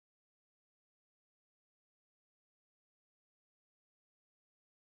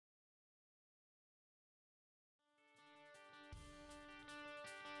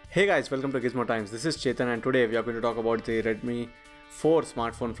Hey guys, welcome to Gizmo Times. This is Chetan and today we are going to talk about the Redmi 4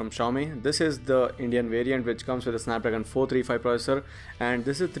 smartphone from Xiaomi. This is the Indian variant which comes with a Snapdragon 435 processor, and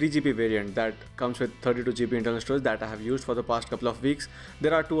this is 3GB variant that comes with 32GB internal storage that I have used for the past couple of weeks.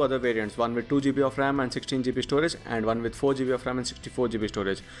 There are two other variants, one with 2GB of RAM and 16GB storage and one with 4GB of RAM and 64GB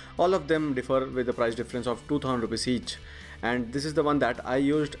storage. All of them differ with the price difference of 2000 rupees each. And this is the one that I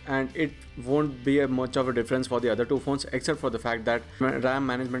used, and it won't be much of a difference for the other two phones except for the fact that RAM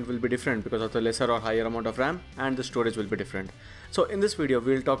management will be different because of the lesser or higher amount of RAM, and the storage will be different. So in this video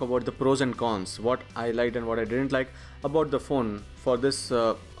we'll talk about the pros and cons, what I liked and what I didn't like about the phone for this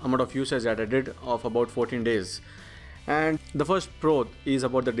amount of usage that I did of about 14 days. And the first pro is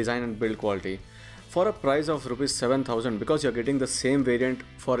about the design and build quality. For a price of rupees 7000, because you're getting the same variant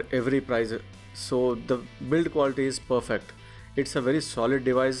for every price, so the build quality is perfect. It's a very solid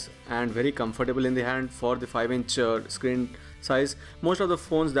device and very comfortable in the hand for the 5-inch screen size. Most of the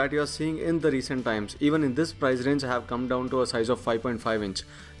phones that you are seeing in the recent times, even in this price range, have come down to a size of 5.5 inch.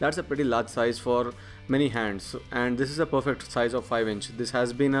 That's a pretty large size for many hands, and this is a perfect size of 5 inch. This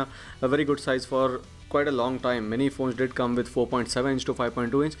has been a very good size for quite a long time. Many phones did come with 4.7 inch to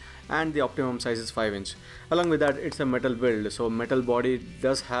 5.2 inch, and the optimum size is 5 inch. Along with that, it's a metal build, so metal body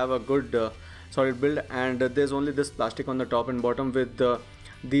does have a good solid build, and there's only this plastic on the top and bottom with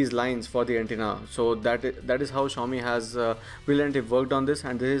these lines for the antenna. So that is how Xiaomi has brilliantly worked on this,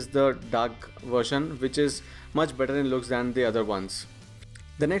 and this is the dark version, which is much better in looks than the other ones.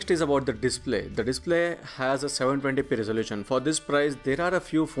 The next is about the display. The display has a 720p resolution. For this price, there are a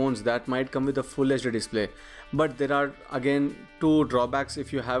few phones that might come with a full HD display, but there are again two drawbacks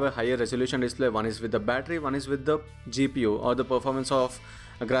if you have a higher resolution display. One is with the battery, one is with the GPU or the performance of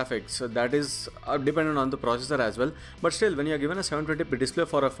graphics. So that is dependent on the processor as well, but still when you are given a 720p display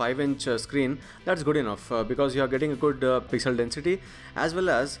for a 5-inch screen, that's good enough because you are getting a good pixel density, as well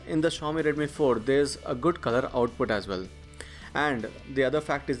as in the Xiaomi Redmi 4 there's a good color output as well. And the other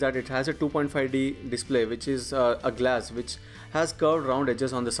fact is that it has a 2.5D display, which is a glass which has curved round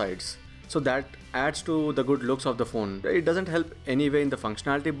edges on the sides, so that adds to the good looks of the phone. It doesn't help anyway in the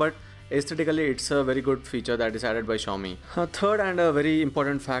functionality, but aesthetically it's a very good feature that is added by Xiaomi. Third and a very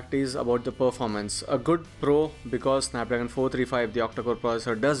important fact is about the performance. A good pro, because Snapdragon 435, the octa-core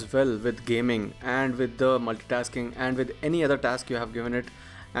processor, does well with gaming and with the multitasking and with any other task you have given it.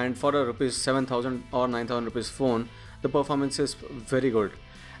 And for a rupees 7000 or 9000 rupees phone, the performance is very good.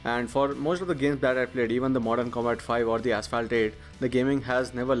 And for most of the games that I played, even the Modern Combat 5 or the Asphalt 8, the gaming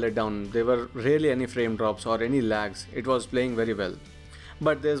has never let down. There were rarely any frame drops or any lags. It was playing very well.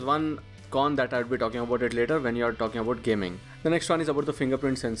 But there's one con that I'll be talking about it later when you're talking about gaming. The next one is about the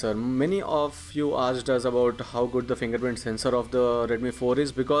fingerprint sensor. Many of you asked us about how good the fingerprint sensor of the Redmi 4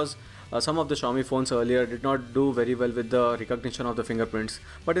 is, because some of the Xiaomi phones earlier did not do very well with the recognition of the fingerprints.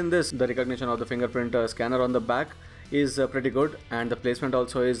 But in this, the recognition of the fingerprint scanner on the back is pretty good, and the placement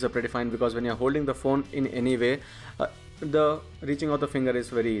also is pretty fine, because when you're holding the phone in any way, the reaching of the finger is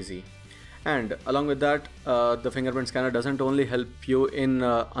very easy. And along with that, the fingerprint scanner doesn't only help you in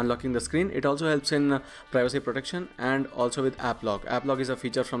unlocking the screen, it also helps in privacy protection and also with app lock. App lock is a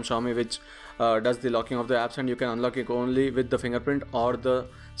feature from Xiaomi which does the locking of the apps, and you can unlock it only with the fingerprint or the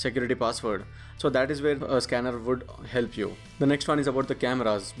security password. So that is where a scanner would help you. The next one is about the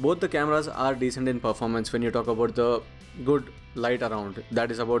cameras. Both the cameras are decent in performance when you talk about the good light around. That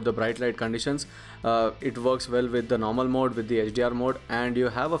is about the bright light conditions. It works well with the normal mode, with the HDR mode, and you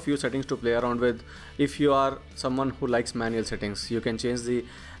have a few settings to play around with. If you are someone who likes manual settings, you can change the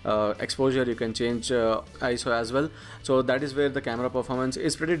exposure, you can change ISO as well. So that is where the camera performance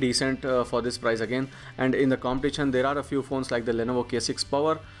is pretty decent for this price again. And in the competition, there are a few phones like the Lenovo K6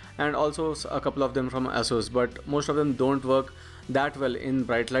 Power and also a couple of them from Asus, but most of them don't work that well in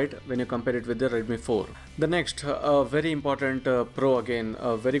bright light when you compare it with the Redmi 4. The next very important pro, again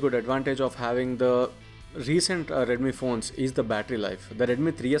a very good advantage of having the recent Redmi phones, is the battery life. The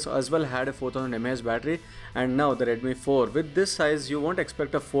Redmi 3S as well had a 4000 mAh battery, and now the Redmi 4, with this size you won't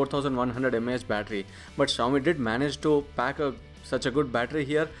expect a 4100 mAh battery, but Xiaomi did manage to pack such a good battery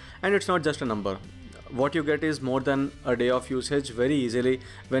here, and it's not just a number. What you get is more than a day of usage very easily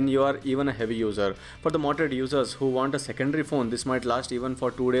when you are even a heavy user. For the moderate users who want a secondary phone, this might last even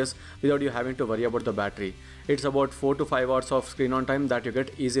for 2 days without you having to worry about the battery. It's about 4 to 5 hours of screen on time that you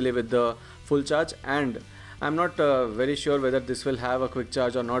get easily with the full charge, and I'm not very sure whether this will have a quick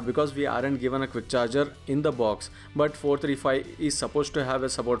charge or not, because we aren't given a quick charger in the box, but 435 is supposed to have a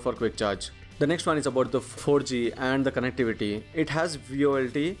support for quick charge. The next one is about the 4G and the connectivity. It has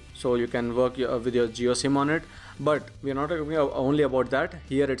VoLTE, so you can work with your Geo SIM on it. But we are not talking only about that.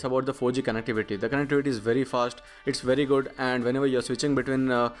 Here it's about the 4G connectivity. The connectivity is very fast. It's very good, and whenever you're switching between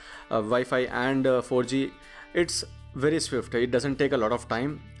Wi-Fi and 4G, it's very swift. It doesn't take a lot of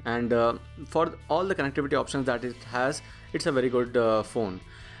time, and for all the connectivity options that it has, it's a very good phone.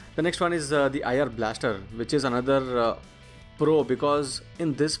 The next one is the IR Blaster, which is another pro, because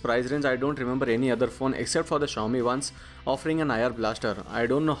in this price range I don't remember any other phone except for the Xiaomi ones offering an IR Blaster. I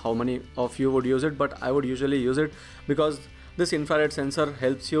don't know how many of you would use it, but I would usually use it because this infrared sensor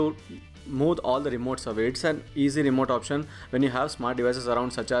helps you move all the remotes away. It's an easy remote option when you have smart devices around,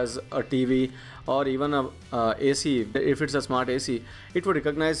 such as a TV or even a AC. If it's a smart AC, it would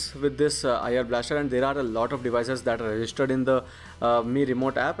recognize with this IR Blaster, and there are a lot of devices that are registered in the Mi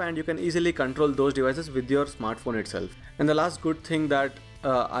Remote app, and you can easily control those devices with your smartphone itself. And the last good thing that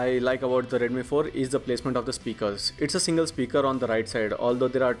I like about the Redmi 4 is the placement of the speakers. It's a single speaker on the right side. Although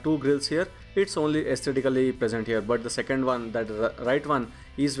there are two grills here, it's only aesthetically present here, but the second one, that right one,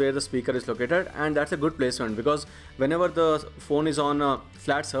 is where the speaker is located, and that's a good placement, because whenever the phone is on a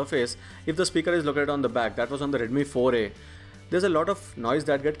flat surface, if the speaker is located on the back, that was on the Redmi 4A, there's a lot of noise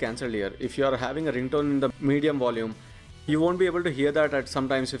that get cancelled here. If you are having a ringtone in the medium volume, you won't be able to hear that at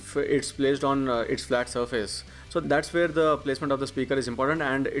sometimes if it's placed on its flat surface. So that's where the placement of the speaker is important,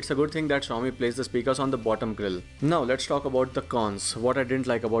 and it's a good thing that Xiaomi placed the speakers on the bottom grill. Now let's talk about the cons, what I didn't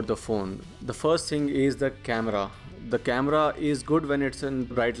like about the phone. The first thing is the camera. The camera is good when it's in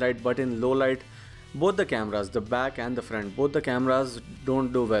bright light, but in low light, both the cameras, the back and the front, both the cameras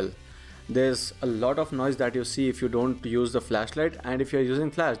don't do well. There's a lot of noise that you see if you don't use the flashlight, and if you're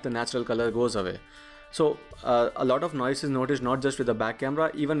using flash, the natural color goes away. So a lot of noise is noticed not just with the back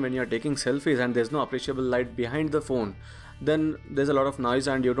camera, even when you're taking selfies and there's no appreciable light behind the phone, then there's a lot of noise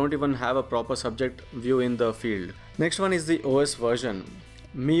and you don't even have a proper subject view in the field. Next one is the OS version.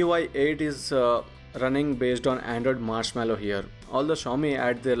 MIUI 8 is running based on Android Marshmallow here. Although Xiaomi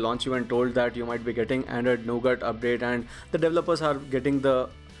at their launch event told that you might be getting Android Nougat update and the developers are getting the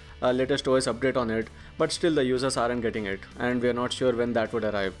latest OS update on it, but still the users aren't getting it, and we're not sure when that would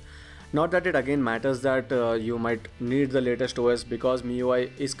arrive. Not that it again matters that you might need the latest OS, because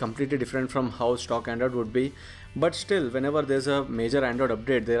MIUI is completely different from how stock Android would be, but still whenever there's a major Android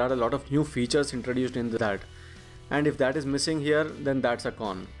update, there are a lot of new features introduced in that, and if that is missing here, then that's a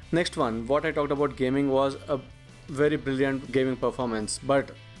con. Next one, what I talked about gaming was a very brilliant gaming performance,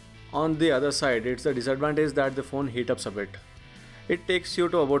 but on the other side, it's a disadvantage that the phone heats up a bit. It takes you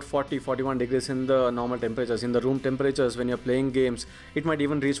to about 40-41 degrees in the normal temperatures. In the room temperatures, when you're playing games, it might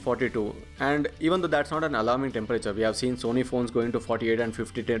even reach 42. And even though that's not an alarming temperature, we have seen Sony phones going to 48 and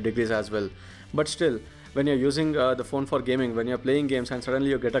 50 degrees as well. But still, when you're using the phone for gaming, when you're playing games and suddenly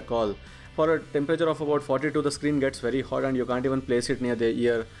you get a call, for a temperature of about 42, the screen gets very hot and you can't even place it near the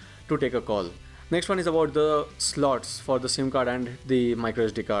ear to take a call. Next one is about the slots for the SIM card and the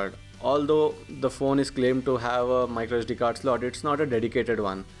microSD card. Although the phone is claimed to have a microSD card slot, it's not a dedicated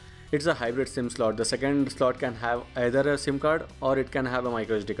one. It's a hybrid SIM slot. The second slot can have either a SIM card or it can have a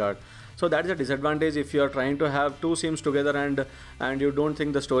microSD card. So that is a disadvantage if you are trying to have two SIMs together and you don't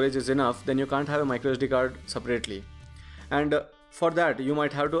think the storage is enough, then you can't have a microSD card separately. And for that, you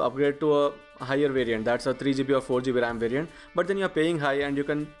might have to upgrade to a higher variant, that's a 3GB or 4GB RAM variant, but then you're paying high and you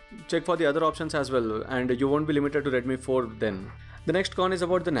can check for the other options as well, and you won't be limited to Redmi 4 then. The next con is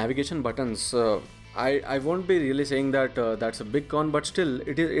about the navigation buttons. I won't be really saying that that's a big con, but still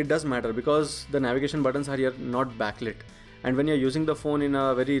it does matter, because the navigation buttons are here not backlit, and when you're using the phone in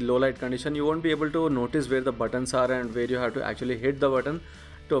a very low light condition, you won't be able to notice where the buttons are and where you have to actually hit the button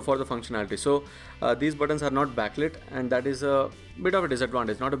for the functionality. So these buttons are not backlit, and that is a bit of a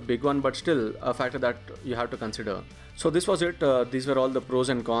disadvantage, not a big one, but still a factor that you have to consider. So this was it. These were all the pros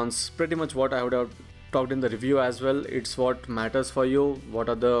and cons, pretty much what I would have talked in the review as well. It's what matters for you, what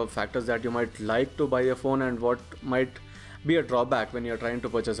are the factors that you might like to buy a phone, and what might be a drawback when you're trying to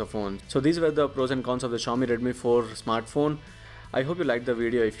purchase a phone. So these were the pros and cons of the Xiaomi Redmi 4 smartphone. I hope you liked the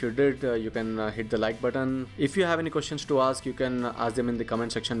video. If you did, you can hit the like button. If you have any questions to ask, you can ask them in the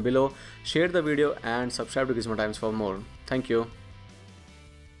comment section below. Share the video and subscribe to Gizmo Times for more. Thank you.